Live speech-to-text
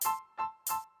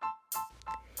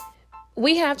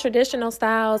We have traditional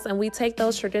styles, and we take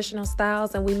those traditional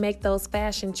styles and we make those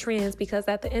fashion trends, because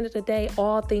at the end of the day,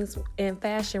 all things in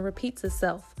fashion repeats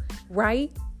itself,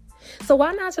 right? So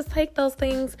why not just take those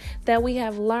things that we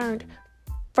have learned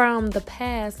from the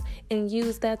past and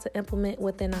use that to implement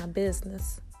within our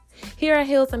business? Here at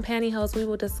Heels and Pantyhose, we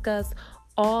will discuss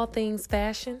all things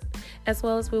fashion, as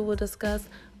well as we will discuss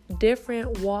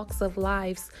different walks of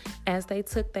lives as they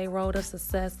took their road of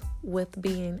success with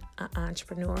being an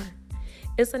entrepreneur.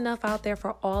 It's enough out there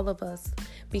for all of us,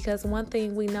 because one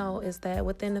thing we know is that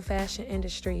within the fashion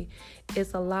industry,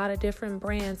 it's a lot of different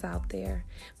brands out there,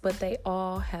 but they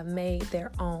all have made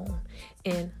their own,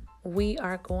 and we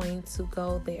are going to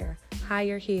go there.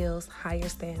 Higher heels, higher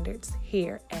standards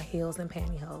here at Heels and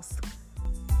Pantyhose.